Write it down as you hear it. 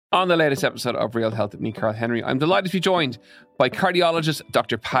On the latest episode of Real Health with me, Carl Henry, I'm delighted to be joined by cardiologist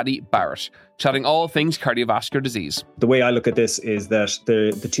Dr. Paddy Barrett, chatting all things cardiovascular disease. The way I look at this is that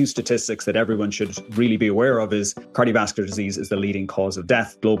the two statistics that everyone should really be aware of is cardiovascular disease is the leading cause of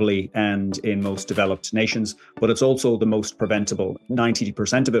death globally and in most developed nations, but it's also the most preventable.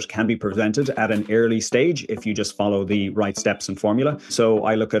 90% of it can be prevented at an early stage if you just follow the right steps and formula. So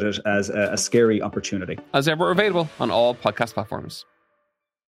I look at it as a scary opportunity. As ever, available on all podcast platforms.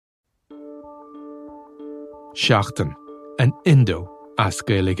 Seachtain, an Indo as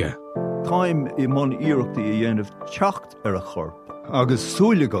Gaeilge. Táim I mon iarachtaí a dhéanamh teacht ar a chorp, agus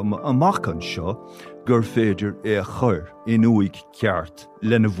súlagam amach an seo gur féidir é a chur in uig ceart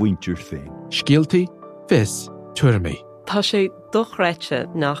lena bhaintir féin. Scialtaí, fis, tuirmí. Tá sé dochreite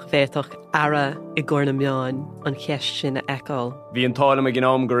nach bhéadach ara I gcóna meáin an cheist sin a eáil. Bhí an tálam a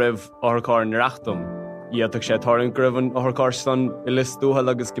gnám go raibh orchár na reachtam. Iadach sé táirn gribhan orchár san I lis dúhal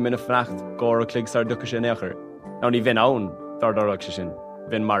agus go minic freacht gór a clig sar ducha sin éachair. Now ní bhín ann dardorach sé sin,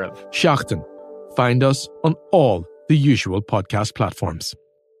 bhín marabh. Seachtain. Find us on all the usual podcast platforms.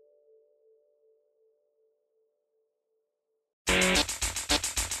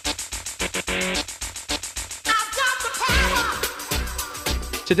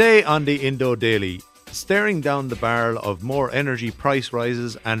 Today on the Indo Daily, staring down the barrel of more energy price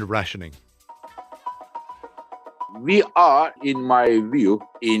rises and rationing. We are, in my view,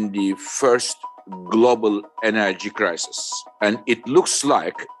 in the first global energy crisis. And it looks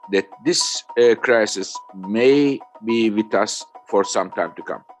like that this crisis may be with us for some time to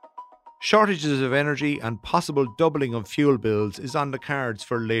come. Shortages of energy and possible doubling of fuel bills is on the cards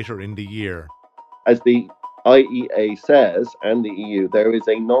for later in the year. As the IEA says, and the EU, there is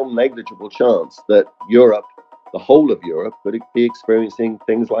a non-negligible chance that Europe, the whole of Europe, could be experiencing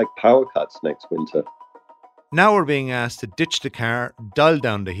things like power cuts next winter. Now we're being asked to ditch the car, dial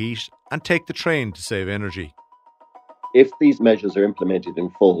down the heat, and take the train to save energy. If these measures are implemented in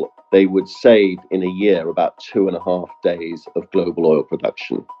full, they would save in a year about 2.5 days of global oil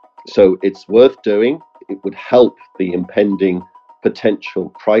production. So it's worth doing. It would help the impending potential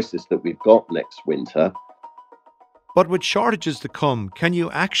crisis that we've got next winter. But with shortages to come, can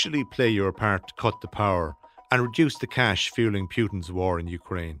you actually play your part to cut the power and reduce the cash fueling Putin's war in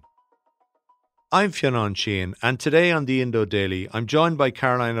Ukraine? I'm Fionn Sheehan, and today on the Indo Daily, I'm joined by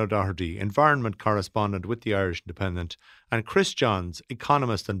Caroline O'Doherty, environment correspondent with the Irish Independent, and Chris Johns,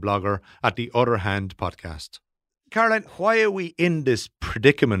 economist and blogger at the Other Hand podcast. Caroline, why are we in this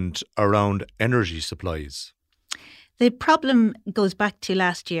predicament around energy supplies? The problem goes back to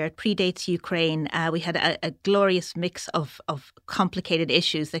last year. It predates Ukraine. We had a glorious mix of complicated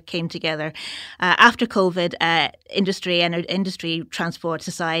issues that came together. After COVID, industry, transport,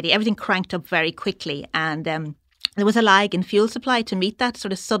 society, everything cranked up very quickly. And there was a lag in fuel supply to meet that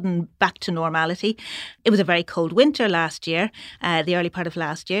sort of sudden back to normality. It was a very cold winter last year, the early part of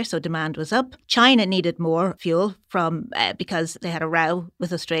last year, so demand was up. China needed more fuel because they had a row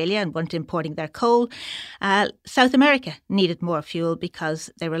with Australia and weren't importing their coal. South America needed more fuel because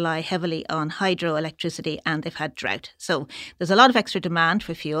they rely heavily on hydroelectricity and they've had drought. So there's a lot of extra demand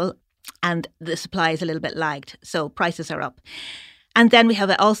for fuel and the supply is a little bit lagged, so prices are up. And then we have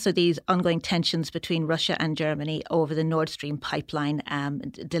also these ongoing tensions between Russia and Germany over the Nord Stream pipeline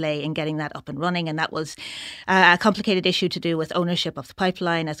delay in getting that up and running. And that was a complicated issue to do with ownership of the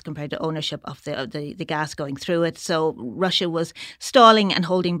pipeline as compared to ownership of the gas going through it. So Russia was stalling and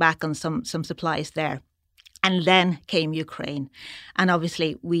holding back on some supplies there. And then came Ukraine. And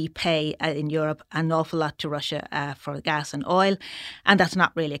obviously we pay in Europe an awful lot to Russia for gas and oil. And that's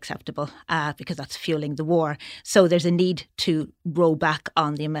not really acceptable because that's fueling the war. So there's a need to row back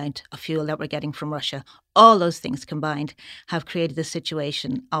on the amount of fuel that we're getting from Russia. All those things combined have created a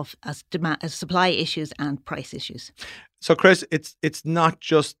situation of supply issues and price issues. So Chris, it's not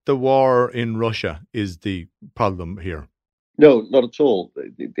just the war in Russia is the problem here. No, not at all.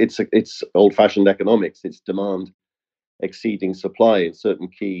 It's old-fashioned economics. It's demand exceeding supply in certain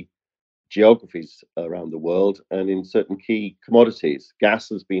key geographies around the world and in certain key commodities. Gas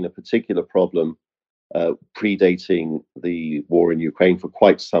has been a particular problem predating the war in Ukraine for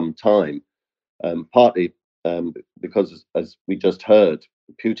quite some time, partly because, as we just heard,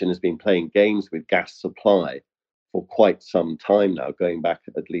 Putin has been playing games with gas supply for quite some time now, going back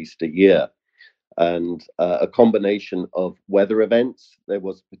at least a year. And a combination of weather events. There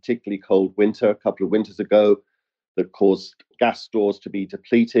was a particularly cold winter a couple of winters ago that caused gas stores to be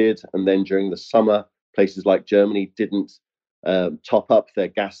depleted. And then during the summer, places like Germany didn't top up their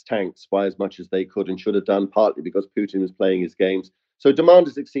gas tanks by as much as they could and should have done, partly because Putin was playing his games. So demand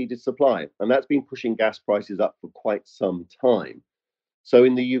has exceeded supply, and that's been pushing gas prices up for quite some time. So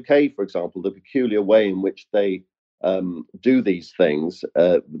in the UK, for example, the peculiar way in which they do these things,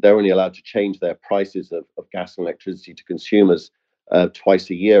 they're only allowed to change their prices of gas and electricity to consumers twice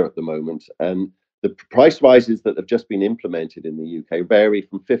a year at the moment. And the price rises that have just been implemented in the UK vary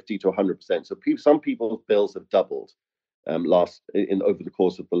from 50 to 100%. So some people's bills have doubled over the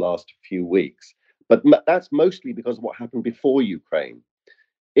course of the last few weeks. But that's mostly because of what happened before Ukraine.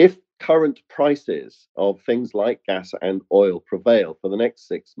 If current prices of things like gas and oil prevail for the next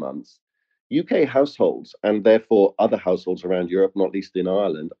 6 months, UK households, and therefore other households around Europe, not least in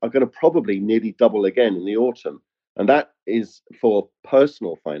Ireland, are going to probably nearly double again in the autumn. And that is, for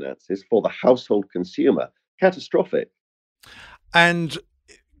personal finances, for the household consumer, catastrophic. And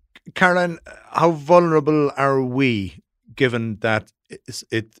Caroline, how vulnerable are we, given that it's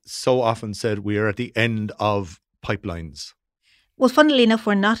so often said we are at the end of pipelines? Well, funnily enough,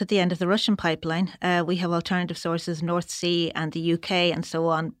 we're not at the end of the Russian pipeline. We have alternative sources, North Sea and the UK and so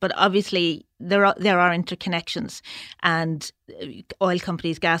on. But obviously, there are interconnections, and oil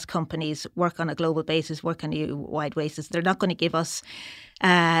companies, gas companies work on a global basis, work on a wide basis. They're not going to give us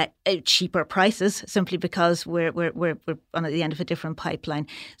cheaper prices simply because we're on the end of a different pipeline.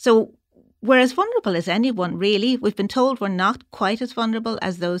 So we're as vulnerable as anyone, really. We've been told we're not quite as vulnerable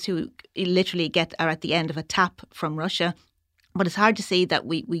as those who literally are at the end of a tap from Russia. But it's hard to see that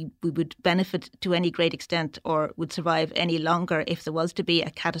we would benefit to any great extent or would survive any longer if there was to be a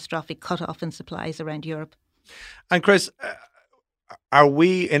catastrophic cut-off in supplies around Europe. And Chris, are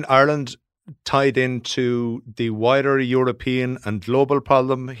we in Ireland tied into the wider European and global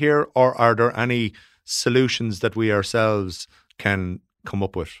problem here, or are there any solutions that we ourselves can come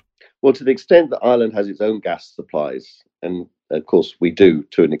up with? Well, to the extent that Ireland has its own gas supplies, and of course we do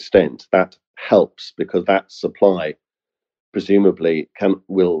to an extent, that helps because that supply presumably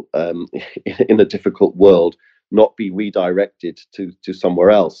will in a difficult world not be redirected to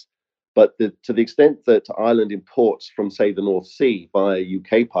somewhere else. But to the extent that Ireland imports from, say, the North Sea via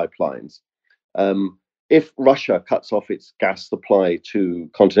UK pipelines, if Russia cuts off its gas supply to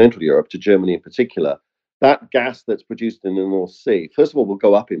continental Europe, to Germany in particular, that gas that's produced in the North Sea, first of all, will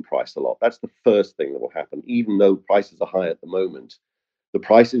go up in price a lot. That's the first thing that will happen, even though prices are high at the moment. The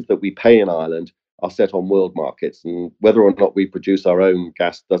prices that we pay in Ireland are set on world markets, and whether or not we produce our own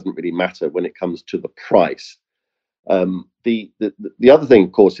gas doesn't really matter when it comes to the price. The other thing,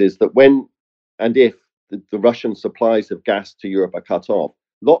 of course, is that when and if the Russian supplies of gas to Europe are cut off,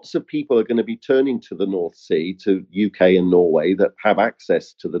 lots of people are going to be turning to the North Sea, to UK and Norway that have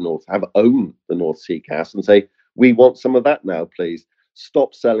access to own the North Sea gas, and say, we want some of that now, please.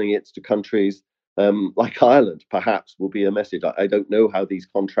 Stop selling it to countries like Ireland, perhaps, will be a message. I don't know how these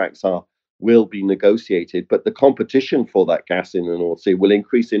contracts will be negotiated, but the competition for that gas in the North Sea will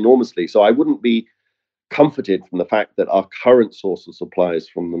increase enormously. So I wouldn't be comforted from the fact that our current source of supply is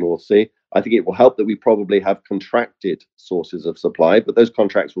from the North Sea. I think it will help that we probably have contracted sources of supply, but those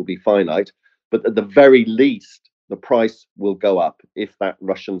contracts will be finite. But at the very least, the price will go up if that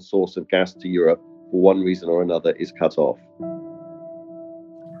Russian source of gas to Europe, for one reason or another, is cut off.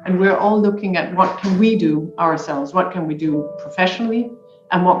 And we're all looking at what can we do ourselves, what can we do professionally,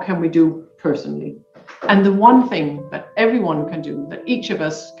 and what can we do personally. And the one thing that everyone can do, that each of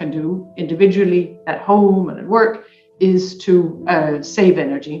us can do individually at home and at work, is to save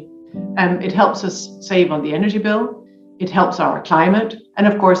energy. It helps us save on the energy bill, it helps our climate, and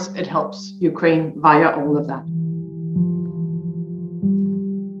of course it helps Ukraine via all of that.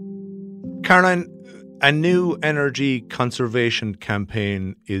 Caroline, a new energy conservation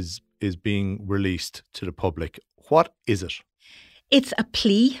campaign is being released to the public. What is it? It's a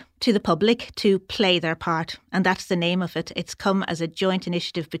plea to the public to play their part, and that's the name of it. It's come as a joint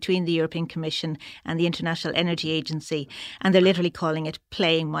initiative between the European Commission and the International Energy Agency, and they're literally calling it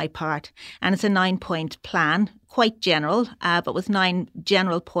Playing My Part. And it's a 9-point plan, quite general, but with 9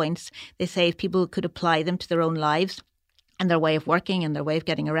 general points. They say if people could apply them to their own lives and their way of working and their way of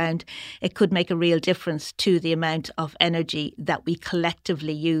getting around, it could make a real difference to the amount of energy that we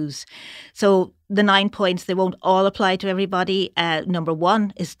collectively use. So the 9 points, they won't all apply to everybody. Number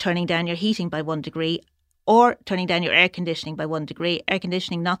 1 is turning down your heating by 1 degree, or turning down your air conditioning by 1 degree. Air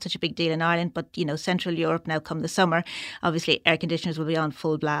conditioning, not such a big deal in Ireland, but, Central Europe now come the summer, obviously air conditioners will be on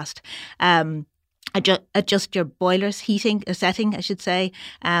full blast. Adjust your boiler's heating setting, I should say,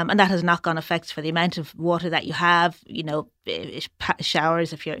 and that has knock-on effects for the amount of water that you have.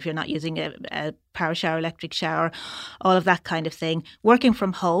 Showers if you're not using a power shower, electric shower, all of that kind of thing. Working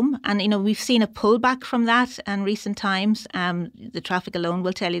from home, and we've seen a pullback from that in recent times. The traffic alone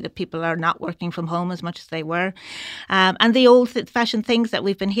will tell you that people are not working from home as much as they were, and the old-fashioned things that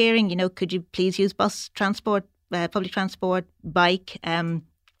we've been hearing. Could you please use bus transport? public transport, bike.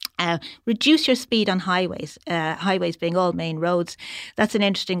 Reduce your speed on highways, highways being all main roads. That's an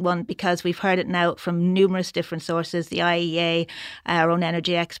interesting one because we've heard it now from numerous different sources, the IEA, our own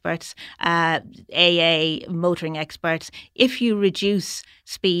energy experts, AA, motoring experts. If you reduce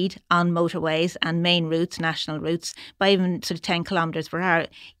speed on motorways and main routes, national routes, by even sort of 10 kilometres per hour,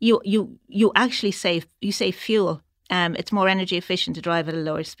 you actually save fuel. It's more energy efficient to drive at a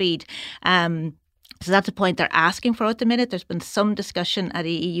lower speed. So that's a point they're asking for at the minute. There's been some discussion at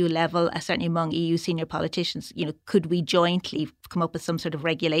the EU level, certainly among EU senior politicians. Could we jointly come up with some sort of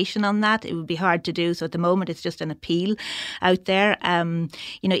regulation on that? It would be hard to do. So at the moment, it's just an appeal out there.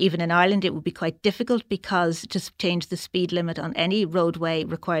 Even in Ireland, it would be quite difficult because to change the speed limit on any roadway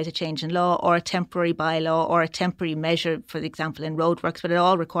requires a change in law or a temporary bylaw or a temporary measure, for example, in roadworks, but it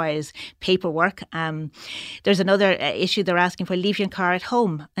all requires paperwork. There's another issue they're asking for: leave your car at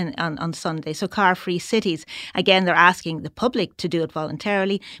home on Sunday. So car-free cities. Again, they're asking the public to do it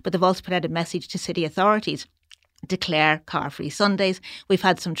voluntarily, but they've also put out a message to city authorities. Declare car-free Sundays. We've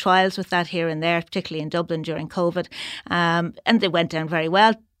had some trials with that here and there, particularly in Dublin during COVID, and they went down very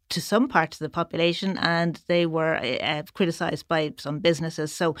well to some parts of the population, and they were criticised by some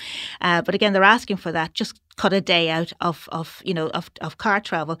businesses. So, but again, they're asking for that. Just cut a day out of car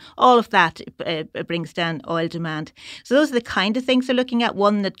travel. All of that brings down oil demand. So those are the kind of things they're looking at.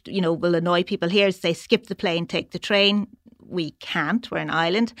 One that will annoy people here is they skip the plane, take the train. We can't. We're an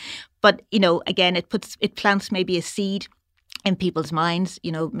island, but again, it plants maybe a seed in people's minds.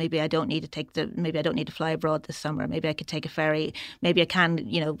 Maybe I don't need to fly abroad this summer. Maybe I could take a ferry. Maybe I can,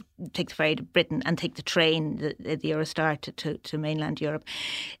 take the ferry to Britain and take the train, the Eurostar to mainland Europe.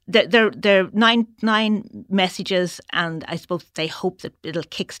 There are nine messages, and I suppose they hope that it'll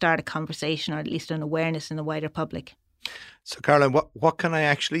kickstart a conversation or at least an awareness in the wider public. So, Caroline, what can I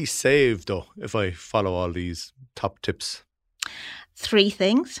actually save though if I follow all these top tips? 3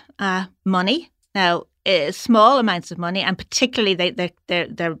 things: money. Now, small amounts of money, and particularly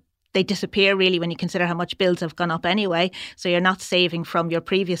they disappear really when you consider how much bills have gone up anyway. So you're not saving from your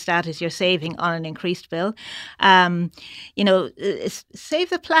previous status; you're saving on an increased bill. Save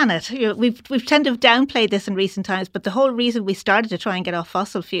the planet. We've tended to downplay this in recent times, but the whole reason we started to try and get off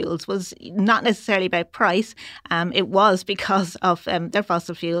fossil fuels was not necessarily about price. It was because of their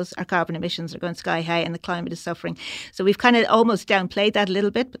fossil fuels. Our carbon emissions are going sky high, and the climate is suffering. So we've kind of almost downplayed that a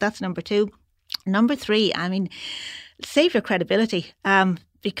little bit. But that's number 2. Number 3, save your credibility,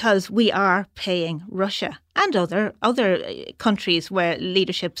 because we are paying Russia and other countries where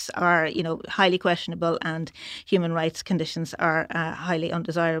leaderships are, highly questionable and human rights conditions are highly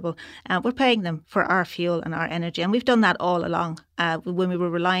undesirable. We're paying them for our fuel and our energy, and we've done that all along. When we were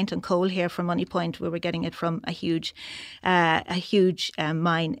reliant on coal here from Moneypoint, we were getting it from a huge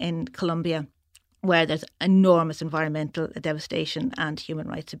mine in Colombia, where there's enormous environmental devastation and human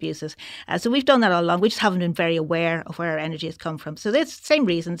rights abuses. So we've done that all along. We just haven't been very aware of where our energy has come from. So there's the same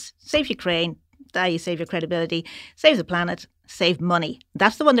reasons: save Ukraine, you save your credibility, save the planet, save money.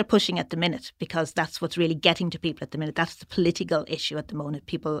 That's the one they're pushing at the minute, because that's what's really getting to people at the minute. That's the political issue at the moment.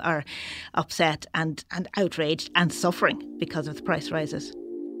 People are upset and outraged and suffering because of the price rises.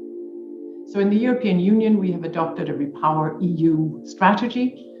 So in the European Union, we have adopted a Repower EU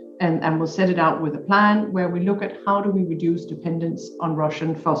strategy. And we'll set it out with a plan where we look at how do we reduce dependence on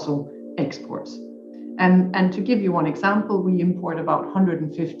Russian fossil exports. And to give you one example, we import about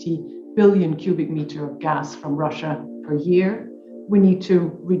 150 billion cubic meter of gas from Russia per year. We need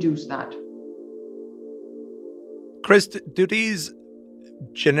to reduce that. Chris, do these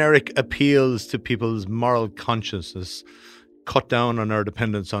generic appeals to people's moral consciousness cut down on our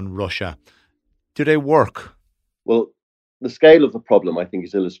dependence on Russia? Do they work? Well, the scale of the problem, I think,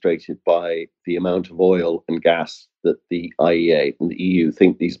 is illustrated by the amount of oil and gas that the IEA and the EU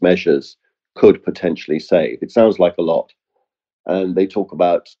think these measures could potentially save. It sounds like a lot. And they talk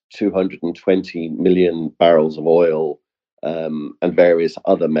about 220 million barrels of oil and various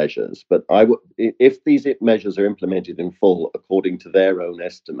other measures. But if these measures are implemented in full, according to their own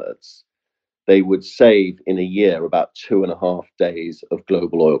estimates, they would save in a year about 2.5 days of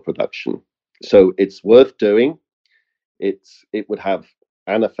global oil production. So it's worth doing. It would have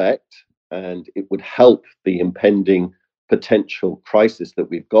an effect, and it would help the impending potential crisis that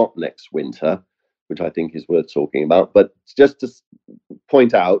we've got next winter, which I think is worth talking about. But just to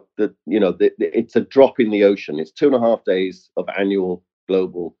point out that, it's a drop in the ocean. It's 2.5 days of annual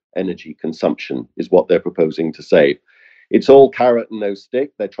global energy consumption is what they're proposing to save. It's all carrot and no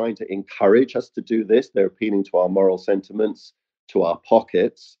stick. They're trying to encourage us to do this. They're appealing to our moral sentiments, to our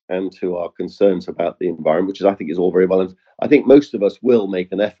pockets, and to our concerns about the environment, which I think is all very well. And I think most of us will make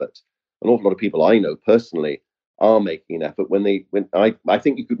an effort. An awful lot of people I know personally are making an effort. I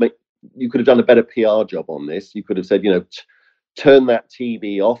think you could have done a better PR job on this. You could have said, turn that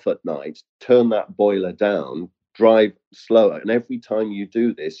TV off at night, turn that boiler down, drive slower. And every time you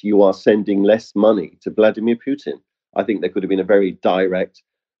do this, you are sending less money to Vladimir Putin. I think there could have been a very direct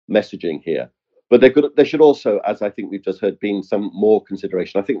messaging here. But there should also, as I think we've just heard, been some more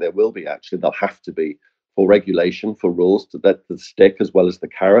consideration. I think there will be, actually. There'll have to be, for regulation, for rules that stick as well as the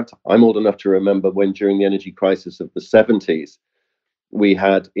carrot. I'm old enough to remember when, during the energy crisis of the 70s, we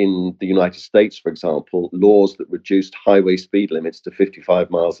had in the United States, for example, laws that reduced highway speed limits to 55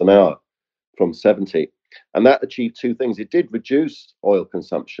 miles an hour from 70. And that achieved two things. It did reduce oil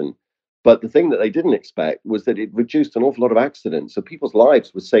consumption, but the thing that they didn't expect was that it reduced an awful lot of accidents. So people's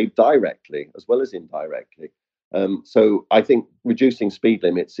lives were saved directly as well as indirectly. So I think reducing speed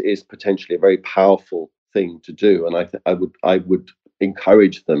limits is potentially a very powerful thing to do. And I would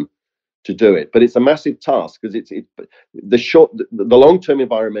encourage them to do it, but it's a massive task because the long-term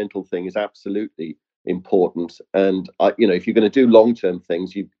environmental thing is absolutely important. And if you're going to do long-term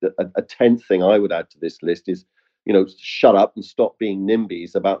things, a 10th thing I would add to this list is, shut up and stop being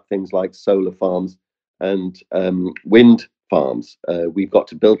NIMBYs about things like solar farms and wind farms. We've got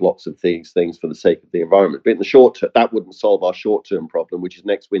to build lots of these things for the sake of the environment, but in the short term, that wouldn't solve our short-term problem, which is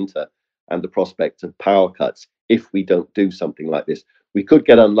next winter and the prospect of power cuts if we don't do something like this. We could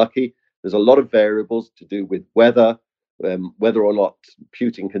get unlucky. There's a lot of variables to do with weather, whether or not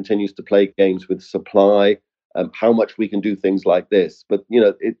Putin continues to play games with supply, how much we can do things like this. But,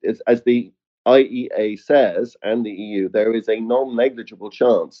 as the IEA says, and the EU, there is a non-negligible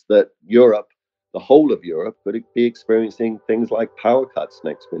chance that Europe, the whole of Europe, could be experiencing things like power cuts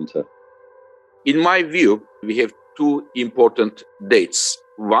next winter. In my view, we have two important dates.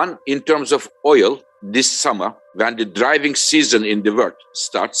 One, in terms of oil, this summer, when the driving season in the world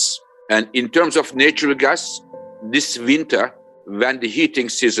starts. And in terms of natural gas, this winter, when the heating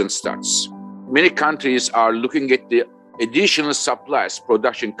season starts. Many countries are looking at the additional supplies,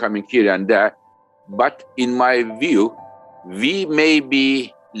 production coming here and there. But in my view, we may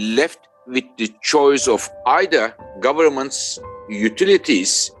be left with the choice of either governments,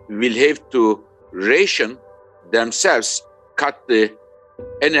 utilities will have to ration themselves, cut the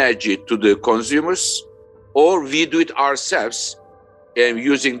energy to the consumers, or we do it ourselves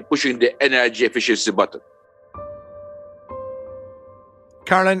and pushing the energy efficiency button.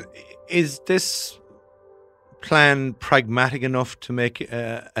 Caroline, is this plan pragmatic enough to make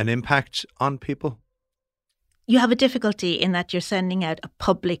an impact on people? You have a difficulty in that you're sending out a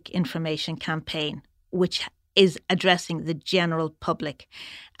public information campaign, which is addressing the general public.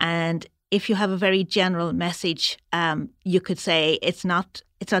 And if you have a very general message, you could say it's not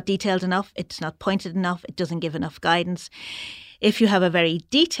detailed enough, it's not pointed enough, it doesn't give enough guidance. If you have a very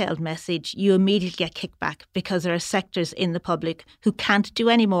detailed message, you immediately get kickback because there are sectors in the public who can't do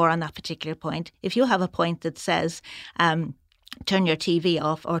any more on that particular point. If you have a point that says, turn your TV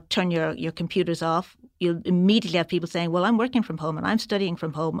off or turn your computers off, you'll immediately have people saying, well, I'm working from home and I'm studying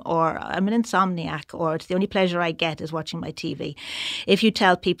from home, or I'm an insomniac, or it's the only pleasure I get is watching my TV. If you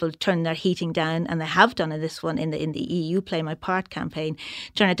tell people to turn their heating down, and they have done in this one in the EU Play My Part campaign,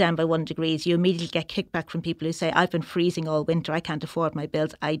 turn it down by 1 degree, you immediately get kickback from people who say, I've been freezing all winter, I can't afford my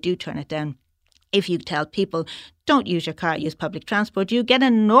bills, I do turn it down. If you tell people, don't use your car, use public transport, you get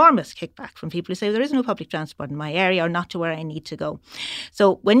enormous kickback from people who say, there is no public transport in my area or not to where I need to go.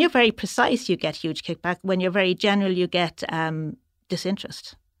 So when you're very precise, you get huge kickback. When you're very general, you get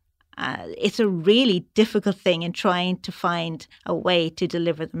disinterest. It's a really difficult thing in trying to find a way to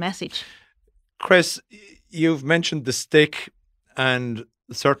deliver the message. Chris, you've mentioned the stick, and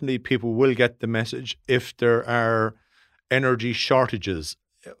certainly people will get the message if there are energy shortages.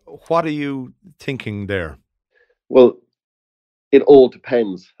 What are you thinking there? Well, it all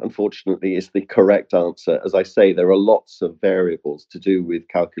depends, unfortunately, is the correct answer. As I say, there are lots of variables to do with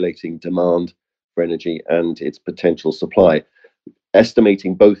calculating demand for energy and its potential supply.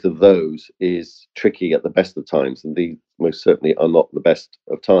 Estimating both of those is tricky at the best of times, and these most certainly are not the best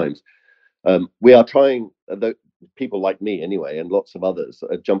of times. We are trying, people like me anyway, and lots of others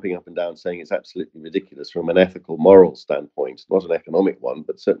are jumping up and down saying it's absolutely ridiculous from an ethical, moral standpoint, not an economic one,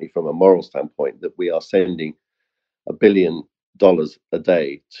 but certainly from a moral standpoint, that we are sending $1 billion a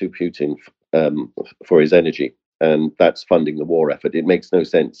day to Putin for his energy. And that's funding the war effort. It makes no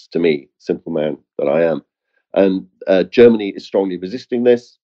sense to me, simple man that I am. And Germany is strongly resisting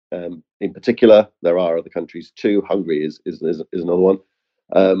this. In particular, there are other countries too. Hungary is another one.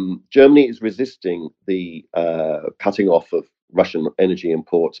 Germany is resisting the cutting off of Russian energy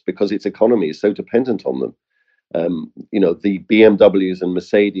imports because its economy is so dependent on them. The BMWs and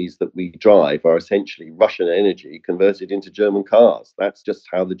Mercedes that we drive are essentially Russian energy converted into German cars. That's just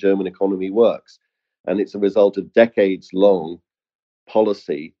how the German economy works. And it's a result of decades-long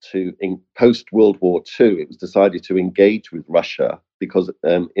policy in post-World War II. It was decided to engage with Russia because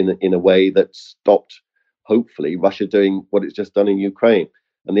in a way that stopped, hopefully, Russia doing what it's just done in Ukraine.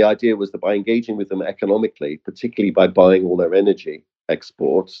 And the idea was that by engaging with them economically, particularly by buying all their energy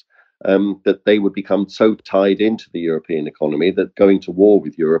exports, that they would become so tied into the European economy that going to war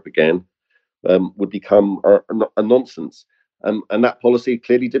with Europe again would become a nonsense. And that policy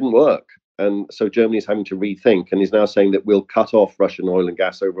clearly didn't work. And so Germany is having to rethink and is now saying that we'll cut off Russian oil and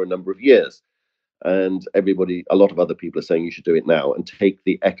gas over a number of years. And a lot of other people are saying you should do it now and take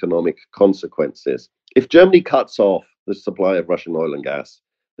the economic consequences. If Germany cuts off the supply of Russian oil and gas,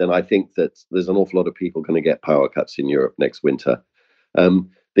 then I think that there's an awful lot of people going to get power cuts in Europe next winter.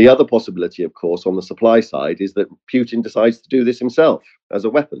 The other possibility, of course, on the supply side is that Putin decides to do this himself as a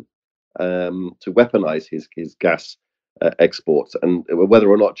weapon, to weaponize his gas exports. And whether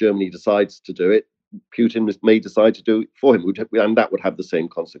or not Germany decides to do it, Putin may decide to do it for him, and that would have the same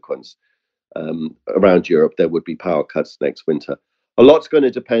consequence. Around Europe, there would be power cuts next winter. A lot's going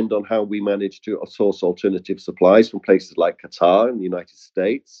to depend on how we manage to source alternative supplies from places like Qatar and the United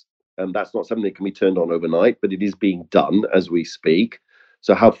States. And that's not something that can be turned on overnight, but it is being done as we speak.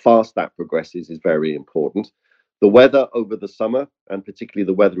 So how fast that progresses is very important. The weather over the summer, and particularly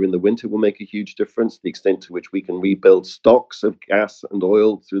the weather in the winter, will make a huge difference. The extent to which we can rebuild stocks of gas and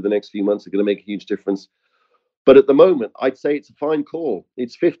oil through the next few months are going to make a huge difference. But at the moment, I'd say it's a fine call.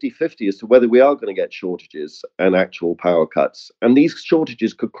 It's 50-50 as to whether we are going to get shortages and actual power cuts. And these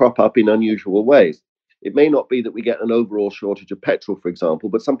shortages could crop up in unusual ways. It may not be that we get an overall shortage of petrol, for example,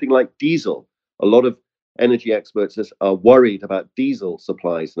 but something like diesel. A lot of energy experts are worried about diesel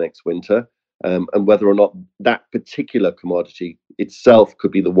supplies next winter, and whether or not that particular commodity itself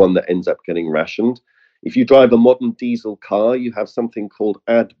could be the one that ends up getting rationed. If you drive a modern diesel car, you have something called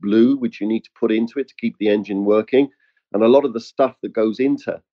AdBlue, which you need to put into it to keep the engine working. And a lot of the stuff that goes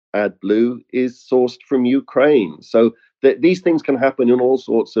into AdBlue is sourced from Ukraine. So these things can happen in all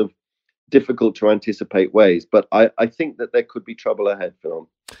sorts of difficult to anticipate ways. But I think that there could be trouble ahead, Phil.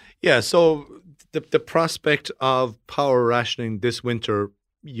 Yeah, so the prospect of power rationing this winter,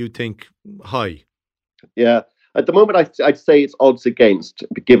 you think high? Yeah. At the moment, I'd say it's odds against,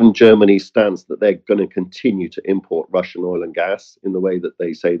 given Germany's stance that they're going to continue to import Russian oil and gas in the way that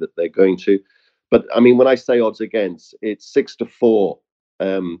they say that they're going to. But I mean, when I say odds against, it's 6-4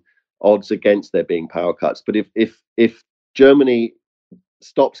 odds against there being power cuts. But if Germany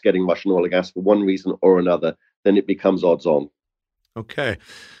stops getting Russian oil and gas for one reason or another, then it becomes odds on. Okay.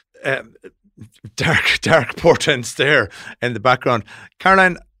 Dark portents there in the background.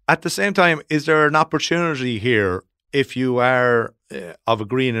 Caroline, at the same time, is there an opportunity here if you are of a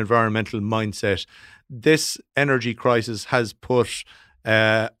green environmental mindset? This energy crisis has put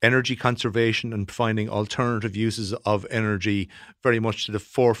energy conservation and finding alternative uses of energy very much to the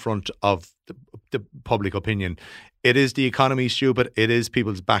forefront of the public opinion. It is the economy, Stu, but it is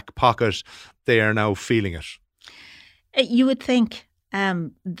people's back pocket. They are now feeling it. You would think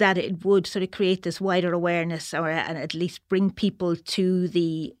that it would sort of create this wider awareness and at least bring people to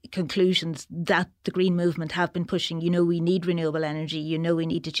the conclusions that the green movement have been pushing. We need renewable energy. We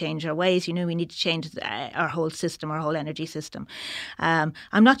need to change our ways. We need to change our whole system, our whole energy system. I'm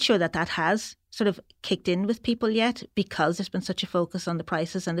not sure that has sort of kicked in with people yet because there's been such a focus on the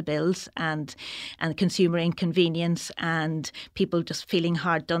prices and the bills and consumer inconvenience and people just feeling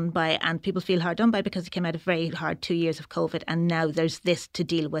hard done by. And people feel hard done by because they came out of very hard 2 years of COVID and now there's this to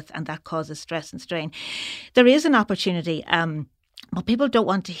deal with and that causes stress and strain. There is an opportunity. But people don't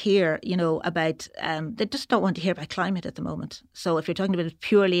want to hear, about, they just don't want to hear about climate at the moment. So if you're talking about a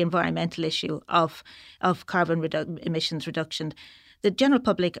purely environmental issue of carbon emissions reduction, the general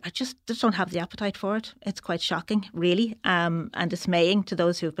public just don't have the appetite for it. It's quite shocking, really, and dismaying to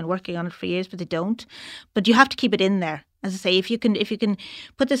those who have been working on it for years, but they don't. But you have to keep it in there. As I say, if you can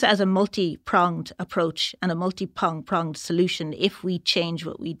put this as a multi-pronged approach and a multi-pronged solution, if we change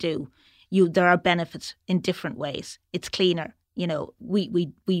what we do, there are benefits in different ways. It's cleaner.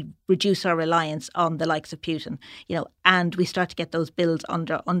 We reduce our reliance on the likes of Putin, and we start to get those bills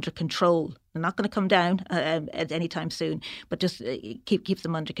under control. They're not going to come down at any time soon, but just keep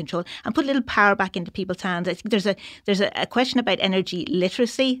them under control and put a little power back into people's hands. I think there's a question about energy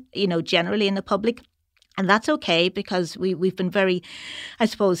literacy, generally in the public. And that's okay, because we've been very, I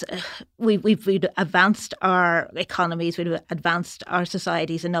suppose, we've advanced our economies, we've advanced our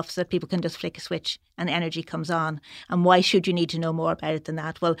societies enough so that people can just flick a switch and energy comes on. And why should you need to know more about it than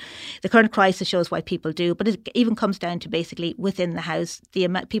that? Well, the current crisis shows why people do, but it even comes down to basically within the house.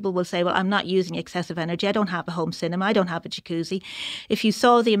 People will say, well, I'm not using excessive energy. I don't have a home cinema. I don't have a jacuzzi. If you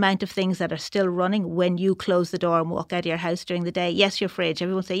saw the amount of things that are still running when you close the door and walk out of your house during the day, yes, your fridge.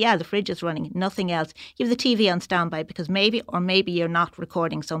 Everyone will say, yeah, the fridge is running, nothing else. You have the TV on standby because maybe you're not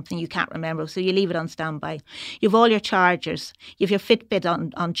recording something you can't remember, so you leave it on standby. You have all your chargers. You have your Fitbit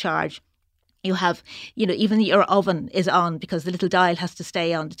on charge. You have, even your oven is on because the little dial has to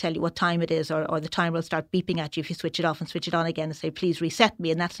stay on to tell you what time it is, or the timer will start beeping at you if you switch it off and switch it on again and say, please reset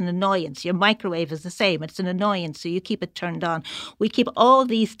me. And that's an annoyance. Your microwave is the same. It's an annoyance. So you keep it turned on. We keep all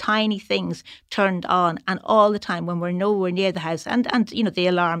these tiny things turned on and all the time when we're nowhere near the house, and the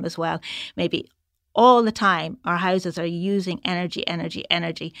alarm as well, maybe. All the time, our houses are using energy. And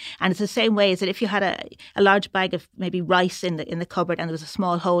it's the same way as that if you had a large bag of maybe rice in the cupboard and there was a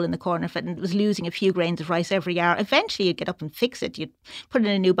small hole in the corner of it and it was losing a few grains of rice every hour, eventually you'd get up and fix it. You'd put it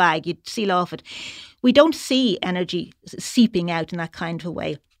in a new bag, you'd seal off it. We don't see energy seeping out in that kind of a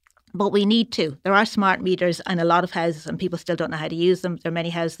way. But we need to. There are smart meters in a lot of houses and people still don't know how to use them. There are many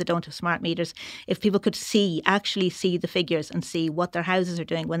houses that don't have smart meters. If people could actually see the figures and see what their houses are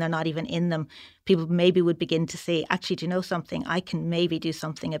doing when they're not even in them, people maybe would begin to say, actually, do you know something? I can maybe do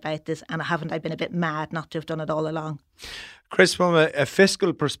something about this. And haven't I been a bit mad not to have done it all along? Chris, from a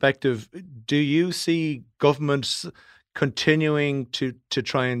fiscal perspective, do you see governments continuing to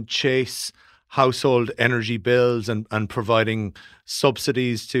try and chase household energy bills and providing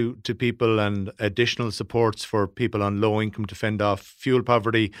subsidies to people and additional supports for people on low income to fend off fuel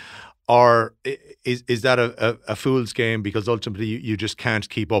poverty? Or is that a fool's game because ultimately you just can't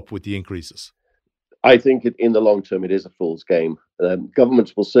keep up with the increases? I think in the long term, it is a fool's game.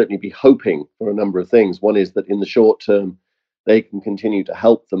 Governments will certainly be hoping for a number of things. One is that in the short term, they can continue to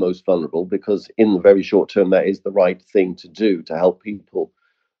help the most vulnerable, because in the very short term, that is the right thing to do to help people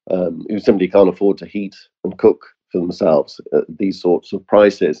who simply can't afford to heat and cook for themselves at these sorts of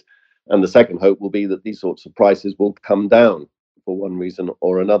prices. And the second hope will be that these sorts of prices will come down for one reason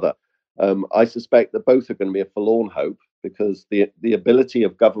or another. I suspect that both are going to be a forlorn hope, because the ability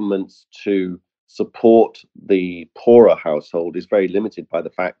of governments to support the poorer household is very limited by the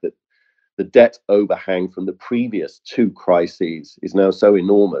fact that the debt overhang from the previous two crises is now so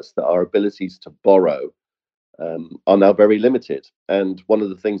enormous that our abilities to borrow are now very limited. And one of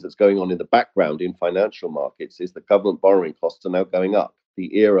the things that's going on in the background in financial markets is that government borrowing costs are now going up.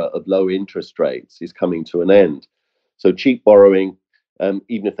 The era of low interest rates is coming to an end. So cheap borrowing,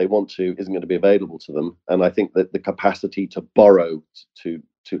 even if they want to, isn't going to be available to them. And I think that the capacity to borrow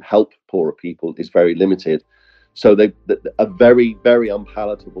to help poorer people is very limited. So a very, very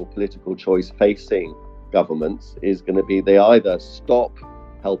unpalatable political choice facing governments is going to be they either stop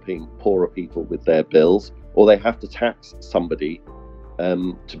helping poorer people with their bills, or they have to tax somebody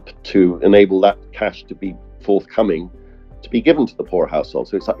to enable that cash to be forthcoming, to be given to the poor household.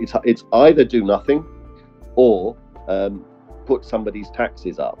 So it's either do nothing or put somebody's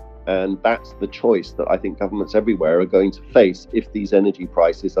taxes up. And that's the choice that I think governments everywhere are going to face if these energy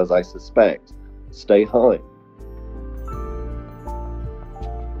prices, as I suspect, stay high.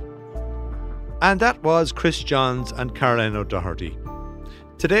 And that was Chris Johns and Caroline O'Doherty.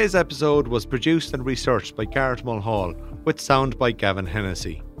 Today's episode was produced and researched by Garrett Mulhall, with sound by Gavin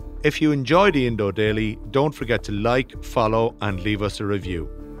Hennessy. If you enjoy the Indo Daily, don't forget to like, follow and leave us a review.